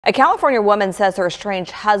A California woman says her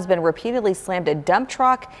estranged husband repeatedly slammed a dump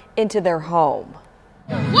truck into their home.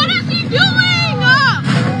 What is he doing?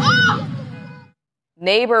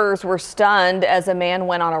 Neighbors were stunned as a man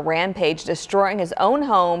went on a rampage, destroying his own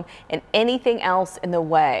home and anything else in the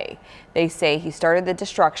way. They say he started the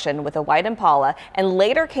destruction with a white Impala and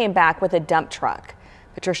later came back with a dump truck.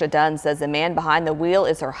 Patricia Dunn says the man behind the wheel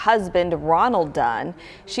is her husband, Ronald Dunn.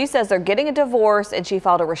 She says they're getting a divorce and she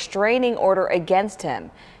filed a restraining order against him.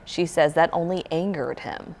 She says that only angered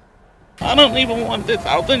him. I don't even want this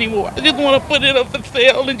house anymore. I just want to put it up for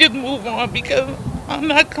sale and just move on because I'm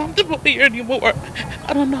not comfortable here anymore.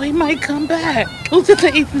 I don't know, he might come back. Who's to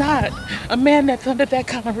say he's not? A man that's under that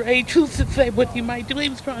kind of rage, who's to say what he might do? He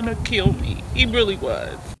was trying to kill me. He really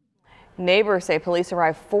was. Neighbors say police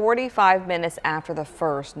arrived 45 minutes after the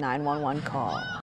first 911 call.